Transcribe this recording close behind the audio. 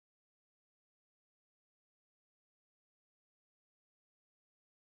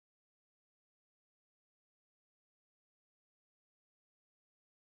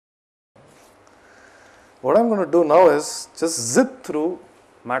What I'm going to do now is just zip through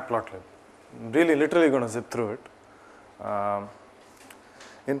matplotlib. I'm really literally going to zip through it.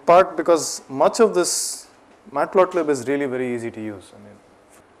 In part because much of this matplotlib is really very easy to use.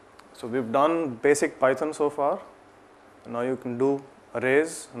 So we've done basic Python so far. And now you can do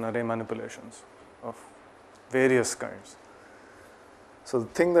arrays and array manipulations of various kinds. So the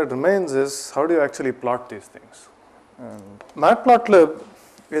thing that remains is how do you actually plot these things? And matplotlib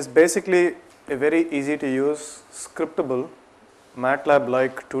is basically a very easy to use, scriptable,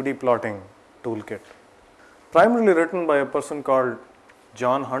 MATLAB-like 2D plotting toolkit. Primarily written by a person called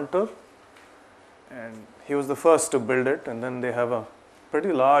John Hunter, and he was the first to build it, and then they have a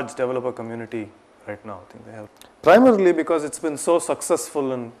pretty large developer community right now. I think they have. Primarily because it's been so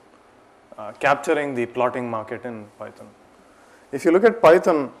successful in capturing the plotting market in Python. If you look at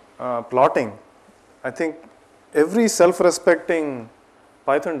Python plotting, I think every self-respecting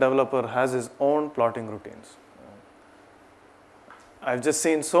Python developer has his own plotting routines. I've just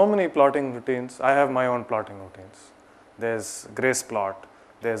seen so many plotting routines. I have my own plotting routines. There's grace plot,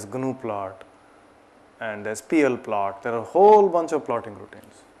 there's GNU plot, and there's PL plot. There are a whole bunch of plotting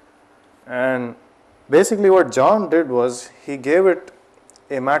routines. And basically what John did was he gave it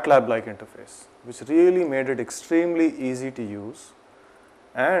a MATLAB-like interface, which really made it extremely easy to use.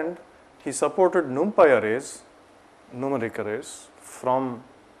 And he supported NumPy arrays, numeric arrays, from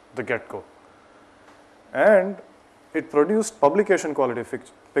the get-go. And it produced publication quality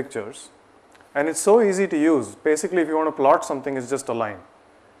pictures. And it's so easy to use. Basically, if you want to plot something, it's just a line.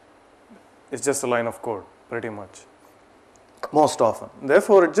 It's just a line of code, pretty much, most often.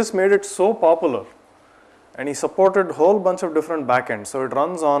 Therefore, it just made it so popular. And he supported a whole bunch of different backends. So it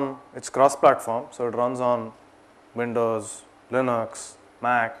runs on, it's cross-platform, so it runs on Windows, Linux,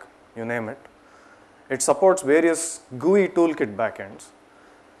 Mac, you name it. It supports various GUI toolkit backends.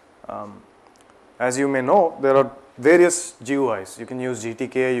 As you may know, there are various GUIs. You can use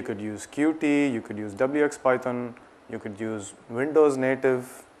GTK, you could use Qt, you could use WXPython, you could use Windows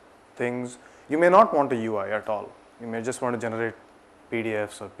native things. You may not want a UI at all. You may just want to generate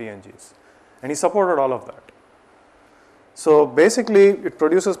PDFs or PNGs. And he supported all of that. So basically, it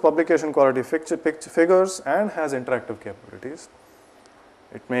produces publication quality figures and has interactive capabilities.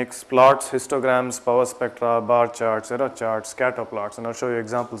 It makes plots, histograms, power spectra, bar charts, error charts, scatter plots, and I'll show you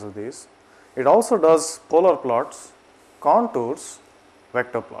examples of these. It also does polar plots, contours,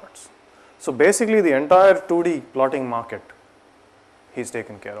 vector plots. So basically, the entire 2D plotting market he's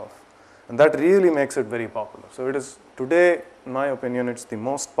taken care of. And that really makes it very popular. So it is today, in my opinion, it's the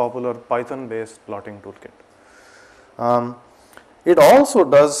most popular Python-based plotting toolkit. It also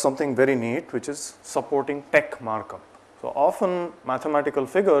does something very neat, which is supporting TeX markup. So often mathematical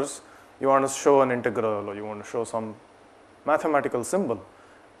figures, you want to show an integral or you want to show some mathematical symbol.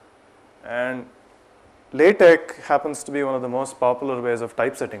 And LaTeX happens to be one of the most popular ways of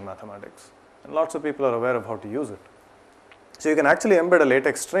typesetting mathematics. And lots of people are aware of how to use it. So you can actually embed a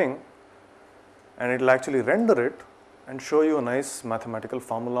LaTeX string and it will actually render it and show you a nice mathematical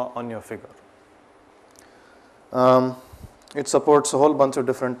formula on your figure. It supports a whole bunch of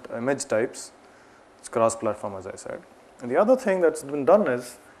different image types. It's cross-platform, as I said. And the other thing that's been done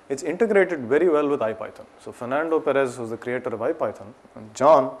is it's integrated very well with IPython. So Fernando Perez, who's the creator of IPython, and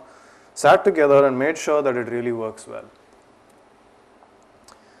John sat together and made sure that it really works well.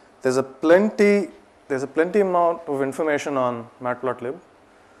 There's a plenty amount of information on Matplotlib.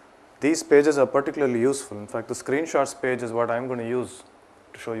 These pages are particularly useful. In fact, the screenshots page is what I'm going to use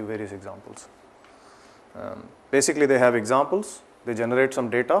to show you various examples. Basically, they have examples, they generate some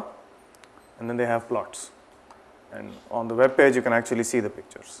data, and then they have plots. And on the web page, you can actually see the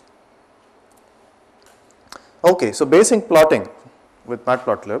pictures. Okay, so basic plotting with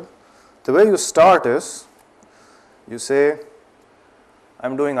Matplotlib. The way you start is, you say,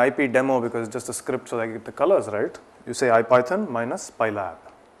 I'm doing IP demo because it's just a script so that I get the colors right. You say IPython minus PyLab.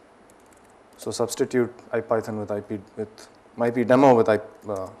 So substitute IPython with IP demo with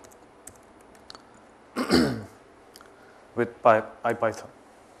IPython.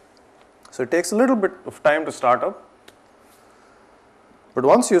 So it takes a little bit of time to start up. But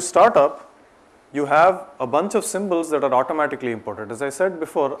once you start up, you have a bunch of symbols that are automatically imported. As I said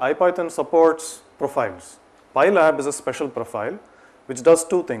before, IPython supports profiles. PyLab is a special profile which does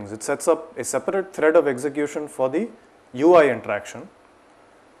two things. It sets up a separate thread of execution for the UI interaction,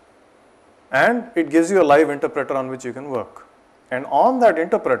 and it gives you a live interpreter on which you can work. And on that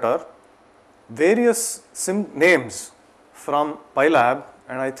interpreter, various names from PyLab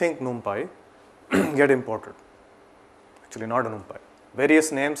and I think NumPy get imported. Actually, not a NumPy.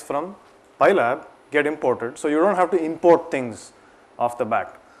 Various names from PyLab get imported, so you don't have to import things off the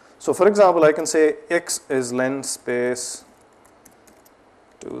bat. So for example, I can say x is len space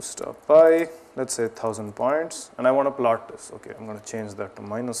 2 star pi, let's say 1000 points, and I want to plot this. Okay, I'm going to change that to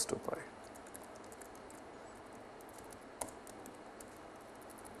minus 2 pi.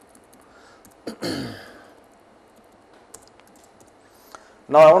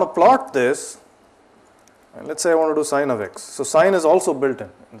 Now I want to plot this, and let's say I want to do sine of x. So sine is also built in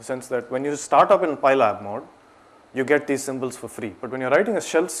the sense that when you start up in Pylab mode, you get these symbols for free. But when you're writing a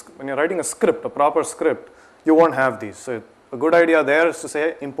when you're writing a script, a proper script, you won't have these. So a good idea there is to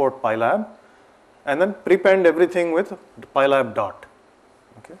say import Pylab, and then prepend everything with Pylab dot.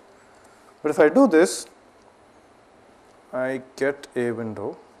 Okay. But if I do this, I get a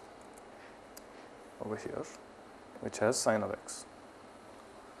window over here which has sine of x.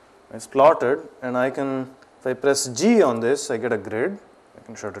 It's plotted, and I can, if I press G on this, I get a grid. I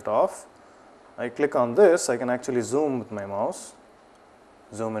can shut it off. I click on this, I can actually zoom with my mouse,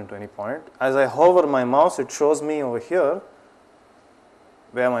 zoom into any point. As I hover my mouse, it shows me over here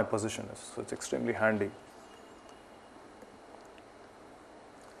where my position is. So it's extremely handy.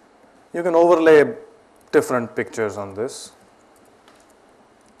 You can overlay different pictures on this,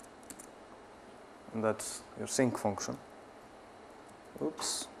 and that's your sync function.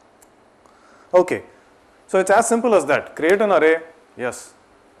 Oops. Okay, so it's as simple as that. Create an array. Yes.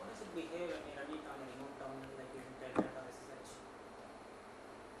 How does it behave when you run it on a remote terminal like using telnet or SSH?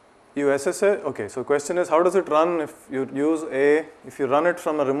 You SSH. Okay, so question is, how does it run if you use if you run it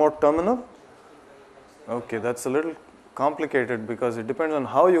from a remote terminal? Okay, that's a little complicated because it depends on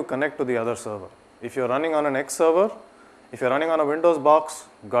how you connect to the other server. If you're running on an X server, if you're running on a Windows box,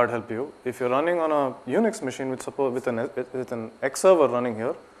 God help you. If you're running on a Unix machine with an X server running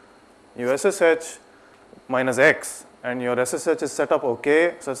here, you SSH minus X, and your SSH is set up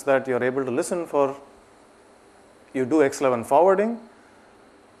okay such that you're able to listen for, you do X11 forwarding,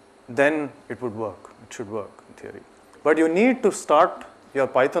 then it would work. It should work in theory. But you need to start your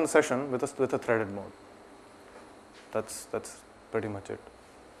Python session with a threaded mode. That's pretty much it.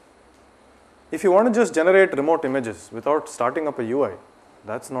 If you want to just generate remote images without starting up a UI,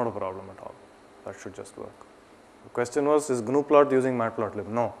 that's not a problem at all. That should just work. The question was, is GNUplot using matplotlib?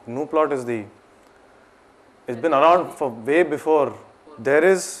 No, GNUplot it's been around for way before. There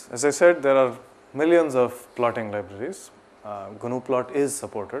is, as I said, there are millions of plotting libraries. GNUplot is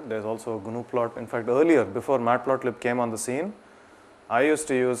supported. There's also GNUplot. In fact, earlier, before matplotlib came on the scene, I used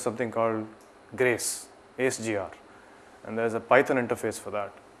to use something called Grace, AceGR, and there's a Python interface for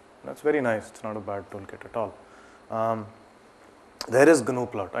that. That's very nice. It's not a bad toolkit at all. There is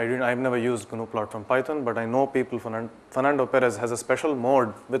GNUplot. I've never used GNUplot from Python, but I know people. Fernando Perez has a special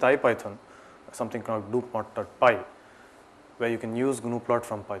mode with IPython, something called GNUplot.py, where you can use GNUplot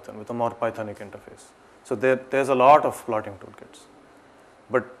from Python with a more Pythonic interface. So there's a lot of plotting toolkits.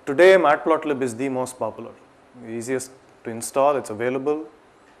 But today, matplotlib is the most popular, the easiest to install. It's available,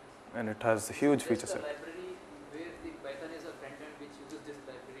 and it has a huge feature set. Library where the Python is a front end which uses this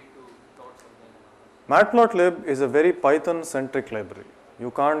library to plot something. Matplotlib is a very Python-centric library.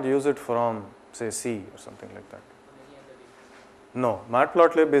 You can't use it from, say, C or something like that. No,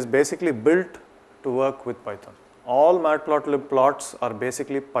 Matplotlib is basically built to work with Python. All Matplotlib plots are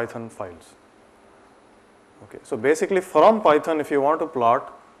basically Python files. Okay, so basically from Python, if you want to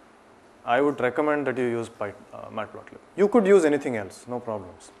plot, I would recommend that you use Matplotlib. You could use anything else, no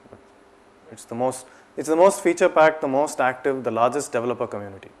problems. But it's the most feature-packed, the most active, the largest developer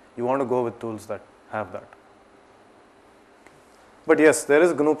community. You want to go with tools that have that. But yes, there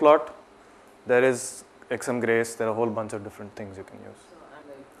is GNUplot, there is XMGrace, there are a whole bunch of different things you can use.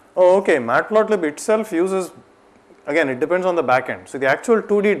 Oh, okay, Matplotlib itself uses, again, it depends on the backend. So the actual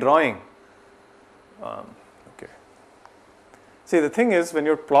 2D drawing, okay. See, the thing is, when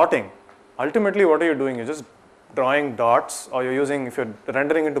you're plotting, ultimately what are you doing? You're just drawing dots, or you're using, if you're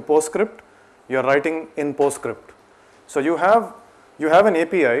rendering into PostScript, you're writing in PostScript. So you have an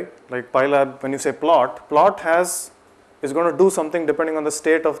API like Pylab. When you say plot is going to do something depending on the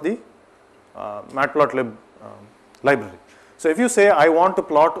state of the Matplotlib library. So if you say I want to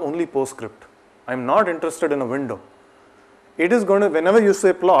plot only PostScript, I'm not interested in a window. It is going to, whenever you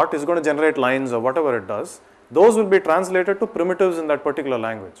say plot, it's going to generate lines or whatever it does. Those will be translated to primitives in that particular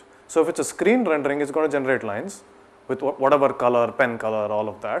language. So if it's a screen rendering, it's going to generate lines with whatever color, pen color, all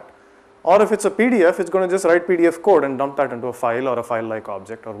of that. Or if it's a PDF, it's going to just write PDF code and dump that into a file or a file-like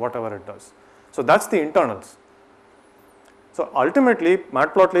object or whatever it does. So that's the internals. So ultimately,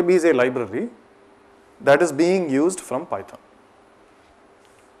 Matplotlib is a library that is being used from Python.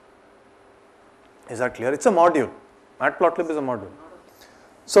 Is that clear? It's a module. Matplotlib is a module.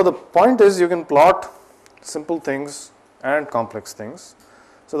 So the point is, you can plot simple things and complex things.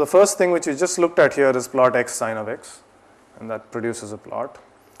 So the first thing which we just looked at here is plot x sine of x, and that produces a plot.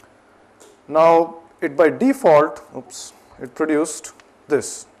 Now it by default, it produced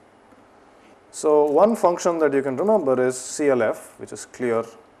this. So one function that you can remember is CLF, which is clear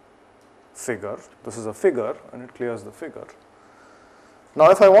figure. This is a figure and it clears the figure.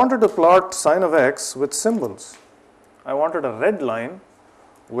 Now if I wanted to plot sine of x with symbols, I wanted a red line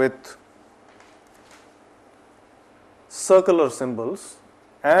with circular symbols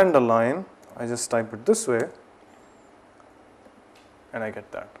and a line, I just type it this way and I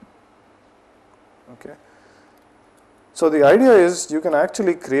get that. Okay. So the idea is you can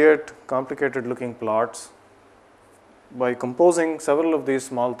actually create complicated looking plots by composing several of these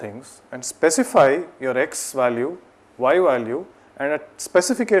small things and specify your x value, y value, and a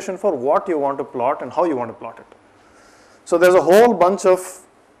specification for what you want to plot and how you want to plot it. So there's a whole bunch of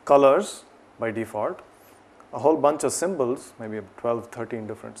colors by default, a whole bunch of symbols, maybe 12, 13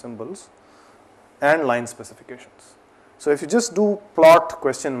 different symbols, and line specifications. So if you just do plot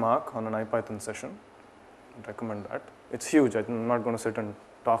question mark on an IPython session, I recommend that. It's huge. I'm not going to sit and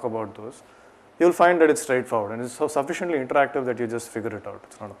talk about those. You'll find that it's straightforward and it's so sufficiently interactive that you just figure it out.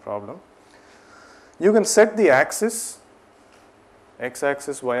 It's not a problem. You can set the axis,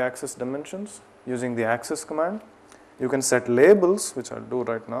 x-axis, y-axis dimensions using the axis command. You can set labels, which I'll do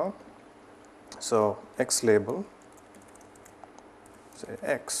right now. So x label, say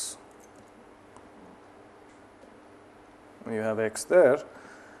x. You have x there.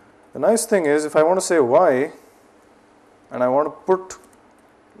 The nice thing is if I want to say y and I want to put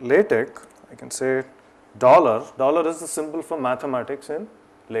LaTeX, I can say dollar. Dollar is the symbol for mathematics in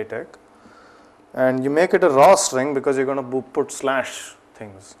LaTeX. And you make it a raw string because you're going to put slash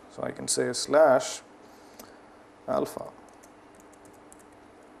things. So I can say slash alpha.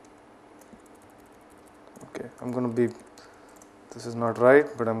 Okay, I'm going to be, this is not right,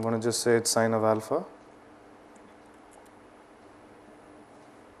 but I'm going to just say it's sine of alpha.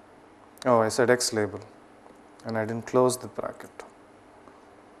 Oh, I said x label and I didn't close the bracket.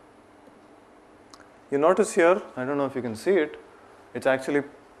 You notice here, I don't know if you can see it, it's actually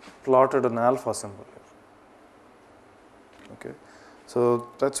plotted an alpha symbol here. Okay, so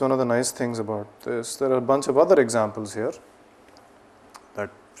that's one of the nice things about this. There are a bunch of other examples here that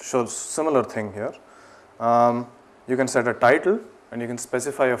shows similar thing here. You can set a title and you can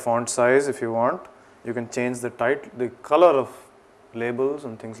specify a font size if you want. You can change the title, the color of labels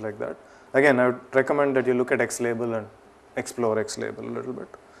and things like that. Again, I would recommend that you look at X label and explore X label a little bit.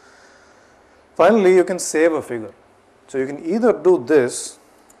 Finally, you can save a figure. So you can either do this,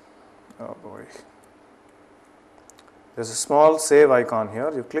 oh boy, there's a small save icon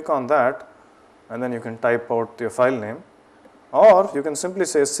here. You click on that and then you can type out your file name, or you can simply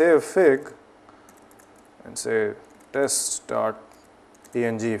say save fig and say test.png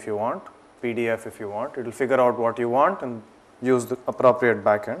if you want, PDF if you want. It will figure out what you want and use the appropriate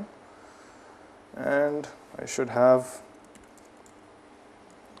backend. And I should have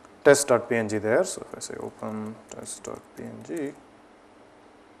test.png there. So if I say open test.png,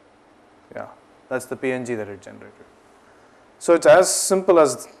 yeah, that's the PNG that it generated. So it's as simple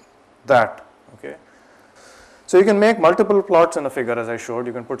as that. Okay. So you can make multiple plots in a figure, as I showed.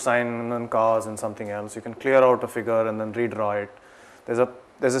 You can put sine and then cos and something else. You can clear out a figure and then redraw it.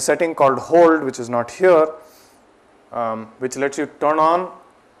 There's a setting called hold, which is not here, which lets you turn on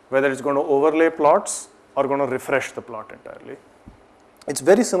whether it's going to overlay plots or going to refresh the plot entirely. It's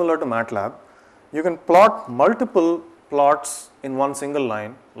very similar to MATLAB. You can plot multiple plots in one single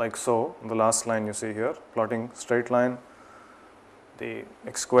line, like so. In the last line you see here, plotting straight line, the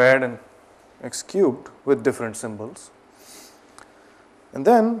x squared and x cubed with different symbols. And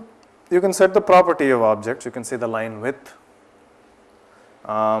then you can set the property of objects. You can say the line width.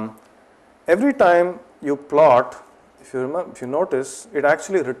 Every time you plot, if you notice, it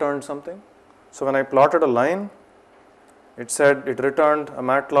actually returned something. So when I plotted a line, it said it returned a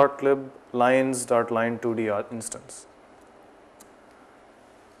matplotlib lines.line2d instance.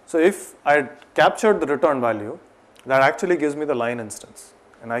 So if I captured the return value, that actually gives me the line instance,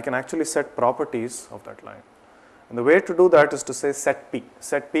 and I can actually set properties of that line. And the way to do that is to say set p.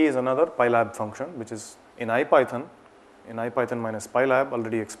 Set p is another pylab function, which is in IPython minus pylab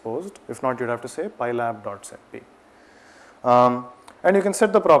already exposed. If not, you'd have to say pylab.setp. And you can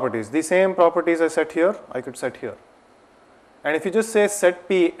set the properties. The same properties I set here, I could set here. And if you just say set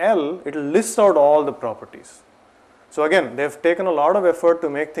pl, it will list out all the properties. So again, they've taken a lot of effort to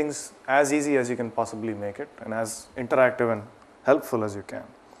make things as easy as you can possibly make it and as interactive and helpful as you can.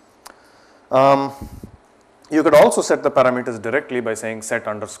 You could also set the parameters directly by saying set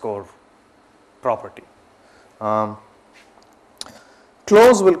underscore property.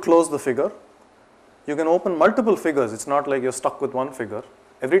 close will close the figure. You can open multiple figures. It's not like you're stuck with one figure.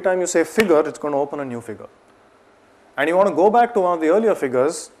 Every time you say figure, it's going to open a new figure. And you want to go back to one of the earlier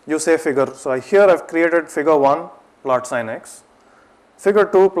figures, you say figure. So here I've created figure 1, plot sine x. Figure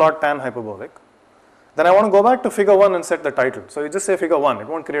 2, plot tan hyperbolic. Then I want to go back to figure 1 and set the title. So you just say figure 1. It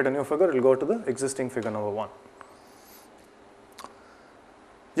won't create a new figure. It will go to the existing figure number 1.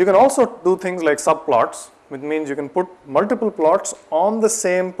 You can also do things like subplots, which means you can put multiple plots on the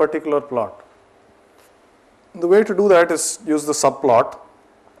same particular plot. The way to do that is use the subplot.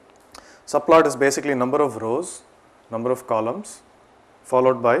 Subplot is basically number of rows, number of columns,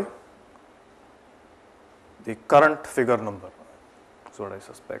 followed by the current figure number. That's what I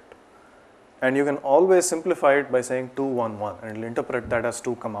suspect. And you can always simplify it by saying 2, 1, 1, and it will interpret that as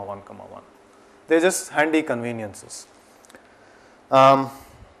 2, 1, 1. They're just handy conveniences.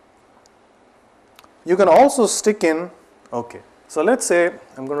 You can also stick in, okay, so let's say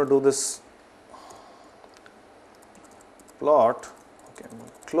I'm going to do this plot, okay, I'm going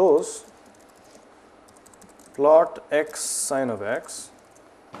to close plot x sine of x,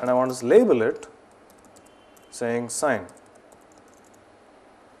 and I want to label it saying sine.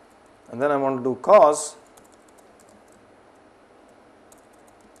 And then I want to do cos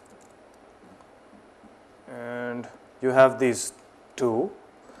and you have these two,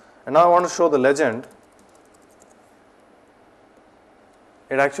 and now I want to show the legend.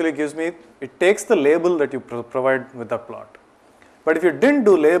 It actually gives me, it takes the label that you provide with the plot. But if you didn't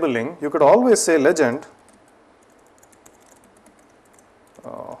do labeling, you could always say legend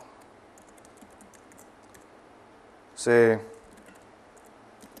say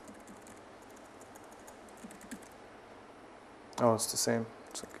oh, it's the same,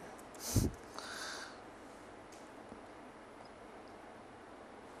 it's okay.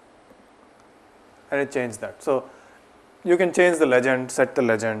 And it changed that. So you can change the legend, set the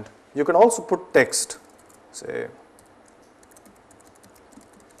legend. You can also put text, say,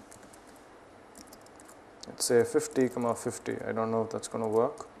 let's say 50, 50. I don't know if that's going to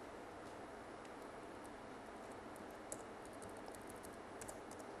work.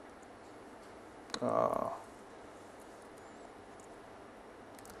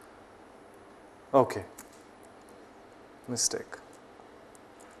 Okay, mistake.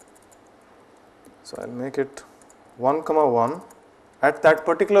 So I'll make it 1, 1. At that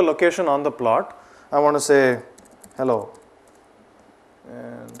particular location on the plot, I want to say hello.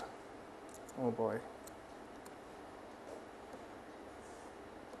 And oh boy.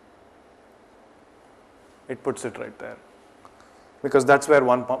 It puts it right there, because that's where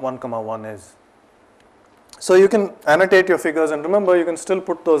 1, 1 is. So you can annotate your figures, and remember, you can still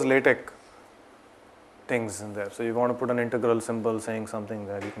put those LaTeX things in there. So you want to put an integral symbol saying something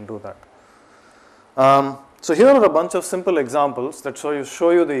there, you can do that. So here are a bunch of simple examples that show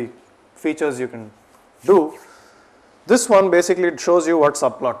you the features you can do. This one basically shows you what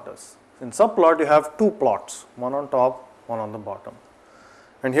subplot does. In subplot, you have two plots, one on top, one on the bottom.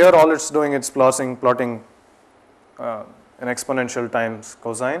 And here all it's doing is plotting an exponential times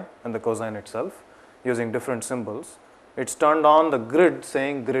cosine and the cosine itself using different symbols. It's turned on the grid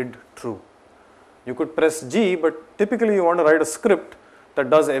saying grid true. You could press G, but typically you want to write a script that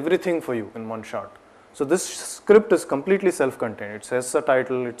does everything for you in one shot. So this script is completely self-contained. It sets the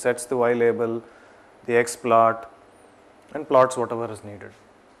title, it sets the Y label, the X plot, and plots whatever is needed.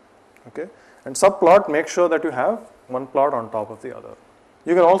 Okay? And subplot makes sure that you have one plot on top of the other.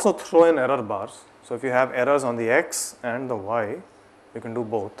 You can also throw in error bars. So if you have errors on the X and the Y, you can do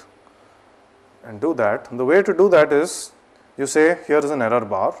both and do that. And the way to do that is you say here is an error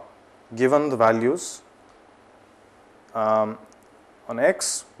bar given the values on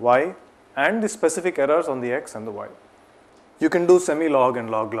X, Y, and the specific errors on the X and the Y. You can do semi-log and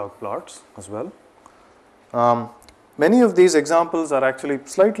log-log plots as well. Many of these examples are actually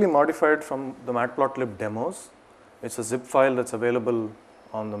slightly modified from the matplotlib demos. It's a zip file that's available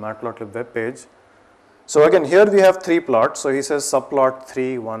on the matplotlib web page. So again, here we have three plots. So he says subplot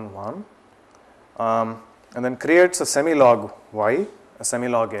 3, 1, 1, and then creates a semi-log Y, a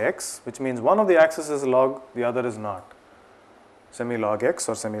semi-log X, which means one of the axes is log, the other is not. Semi-log X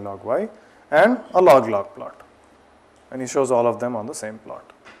or semi-log Y, and a log-log plot. And he shows all of them on the same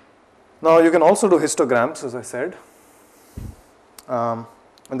plot. Now you can also do histograms, as I said. And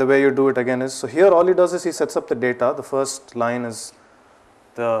the way you do it again is, so here all he does is he sets up the data. The first line is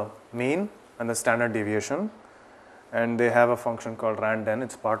the mean and the standard deviation. And they have a function called rand_n.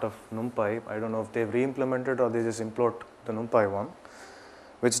 It's part of NumPy. I don't know if they've re-implemented or they just import the NumPy one,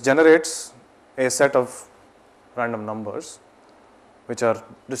 which generates a set of random numbers which are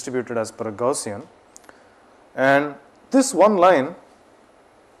distributed as per a Gaussian. And this one line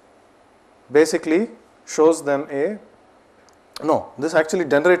basically shows them this actually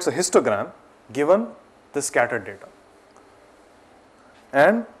generates a histogram given the scattered data.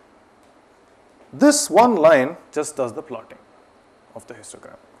 And this one line just does the plotting of the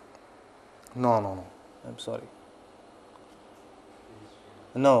histogram. No, I'm sorry.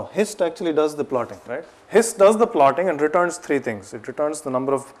 No, hist actually does the plotting, right? Hist does the plotting and returns three things. It returns the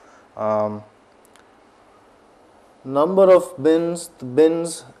number of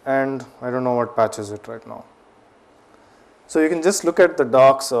bins, and I don't know what patches it right now. So you can just look at the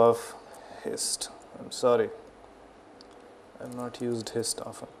docs of hist. I'm sorry, I've not used hist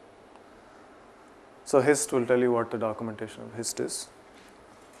often. So hist will tell you what the documentation of hist is.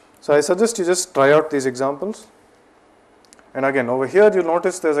 So I suggest you just try out these examples. And again, over here you'll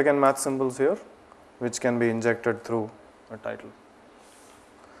notice there's again math symbols here, which can be injected through a title.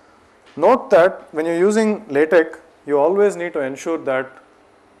 Note that when you're using LaTeX, you always need to ensure that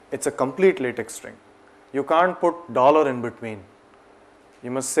it's a complete LaTeX string. You can't put $ in between.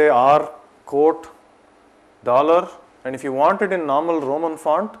 You must say R quote $, and if you want it in normal Roman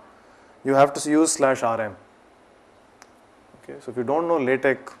font, you have to use /rm. Okay, so if you don't know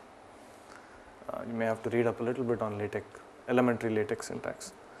LaTeX, you may have to read up a little bit on LaTeX, elementary LaTeX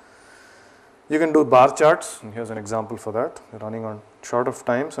syntax. You can do bar charts, and here's an example for that. We're running on short of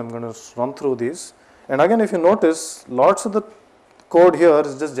time, so I'm going to run through these. And again, if you notice, lots of the code here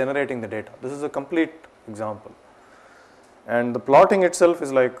is just generating the data. This is a complete example. And the plotting itself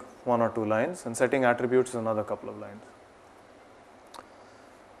is like 1 or 2 lines, and setting attributes is another couple of lines.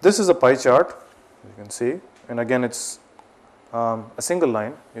 This is a pie chart, you can see, and again it's a single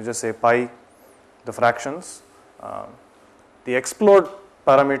line. You just say pi, the fractions. The explode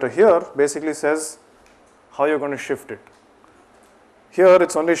parameter here basically says how you're going to shift it. Here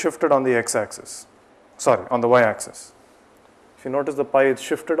it's only shifted on the x-axis, on the y-axis. If you notice, the pi is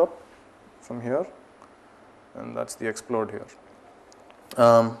shifted up from here, and that's the explode here.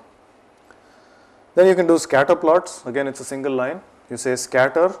 Then you can do scatter plots. Again, it's a single line. You say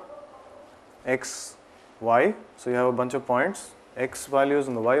scatter x, y. So you have a bunch of points, x values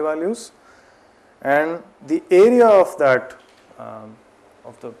and the y values, and the area of that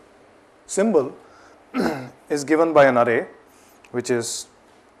of the symbol is given by an array, which is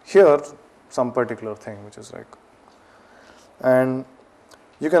here some particular thing, which is like, and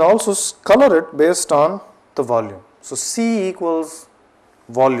you can also color it based on the volume. So C equals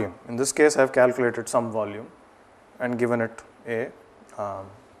volume. In this case, I have calculated some volume and given it a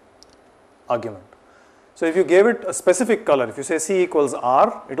argument. So if you gave it a specific color, if you say C equals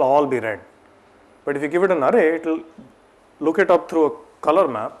R, it will all be red. But if you give it an array, it will look it up through a color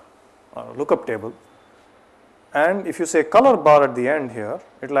map, lookup table. And if you say color bar at the end here,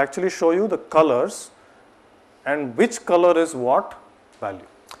 it will actually show you the colors and which color is what value.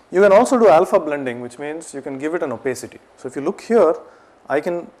 You can also do alpha blending, which means you can give it an opacity. So if you look here,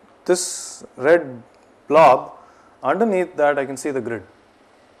 this red blob, underneath that I can see the grid.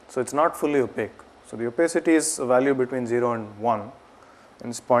 So it's not fully opaque. So the opacity is a value between 0 and 1, and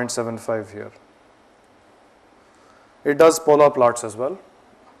it's 0.75 here. It does polar plots as well,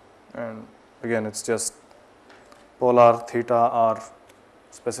 and again it's just polar, theta, r,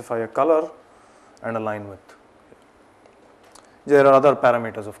 specify a color and a line width. There are other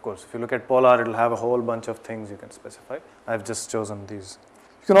parameters, of course. If you look at polar, it will have a whole bunch of things you can specify. I have just chosen these.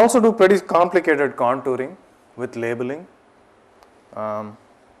 You can also do pretty complicated contouring with labeling,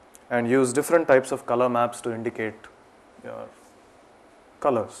 and use different types of color maps to indicate your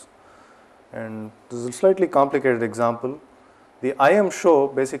colors. And this is a slightly complicated example. The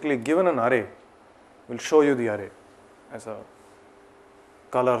IMShow, basically given an array, will show you the array as a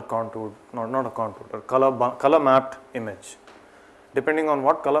color contoured, not a contoured, a color mapped image. Depending on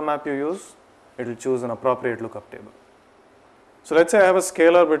what color map you use, it will choose an appropriate lookup table. So let's say I have a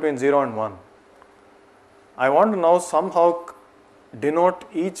scalar between 0 and 1. I want to now somehow denote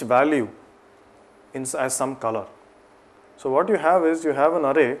each value as some color. So what you have is, you have an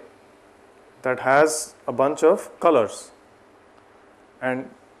array that has a bunch of colors, and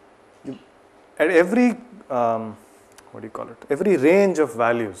at every every range of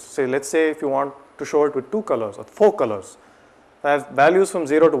values, let's say if you want to show it with 2 colors or 4 colors, I have values from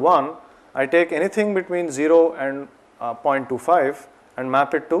 0 to 1, I take anything between 0 and 0.25 and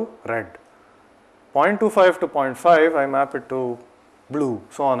map it to red. 0.25 to 0.5, I map it to blue,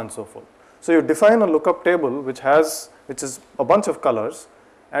 so on and so forth. So you define a lookup table which is a bunch of colors,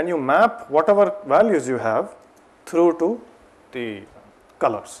 and you map whatever values you have through to the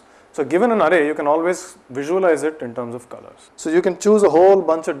colors. So given an array, you can always visualize it in terms of colors. So you can choose a whole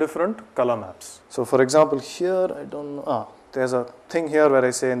bunch of different color maps. So for example, here I don't know, there's a thing here where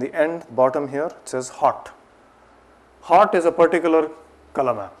I say in the end, bottom here, it says hot. Hot is a particular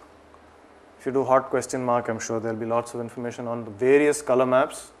color map. If you do hot question mark, I'm sure there'll be lots of information on the various color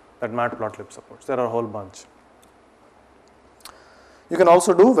maps that Matplotlib supports. There are a whole bunch. You can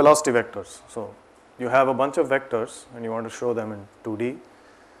also do velocity vectors. So you have a bunch of vectors and you want to show them in 2D.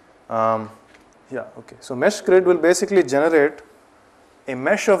 So mesh grid will basically generate a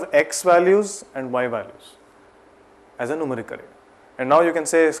mesh of x values and y values as a numeric array. And now you can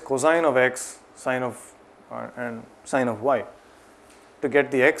say cosine of x, sine of and sine of y to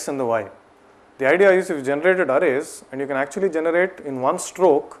get the x and the y. The idea is you've generated arrays and you can actually generate in one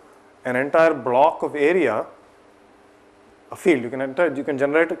stroke an entire block of area, a field. You can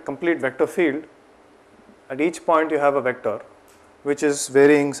generate a complete vector field. At each point you have a vector which is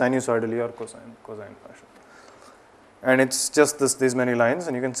varying sinusoidally or cosine fashion. And it's just these many lines,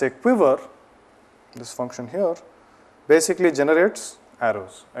 and you can say quiver, this function here, basically generates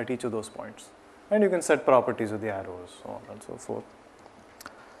arrows at each of those points. And you can set properties of the arrows, so on and so forth.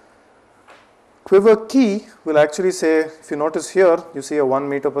 Quiver key will actually say, if you notice here, you see a 1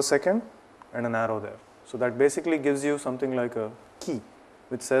 meter per second and an arrow there. So that basically gives you something like a key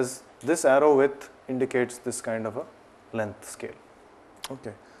which says this arrow width indicates this kind of a length scale.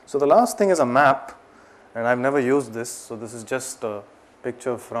 Okay. So the last thing is a map, and I've never used this, so this is just a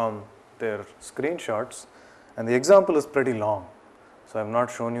picture from their screenshots, and the example is pretty long. So I've not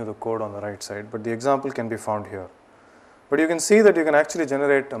shown you the code on the right side, but the example can be found here. But you can see that you can actually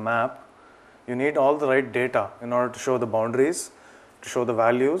generate a map. You need all the right data in order to show the boundaries, to show the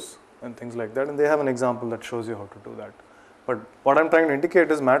values and things like that, and they have an example that shows you how to do that. But what I'm trying to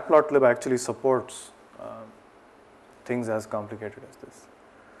indicate is Matplotlib actually supports things as complicated as this.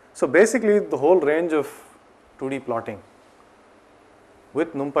 So basically the whole range of 2D plotting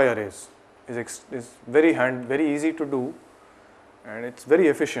with NumPy arrays is very easy to do, and it's very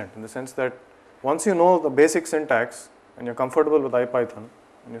efficient in the sense that once you know the basic syntax and you're comfortable with IPython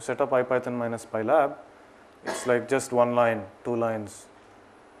and you set up IPython minus PyLab, it's like just 1 line, 2 lines,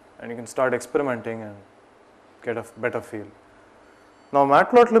 and you can start experimenting and get a better feel. Now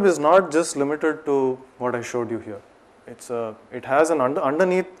Matplotlib is not just limited to what I showed you here. It has an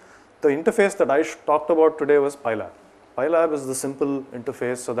underneath the interface that I talked about today was PyLab. PyLab is the simple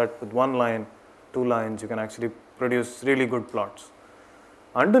interface so that with 1 line, 2 lines, you can actually produce really good plots.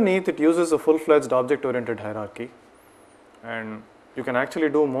 Underneath, it uses a full-fledged object-oriented hierarchy, and you can actually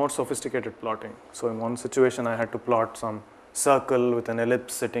do more sophisticated plotting. So in one situation, I had to plot some circle with an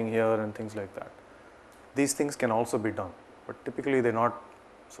ellipse sitting here and things like that. These things can also be done, but typically they're not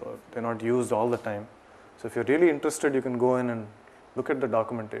used all the time. So if you're really interested, you can go in and look at the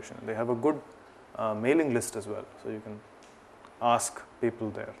documentation. They have a good mailing list as well, so you can ask people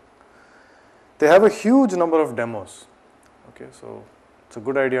there. They have a huge number of demos. Okay, so it's a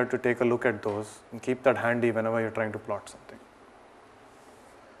good idea to take a look at those and keep that handy whenever you're trying to plot something.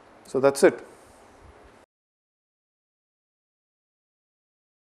 So that's it.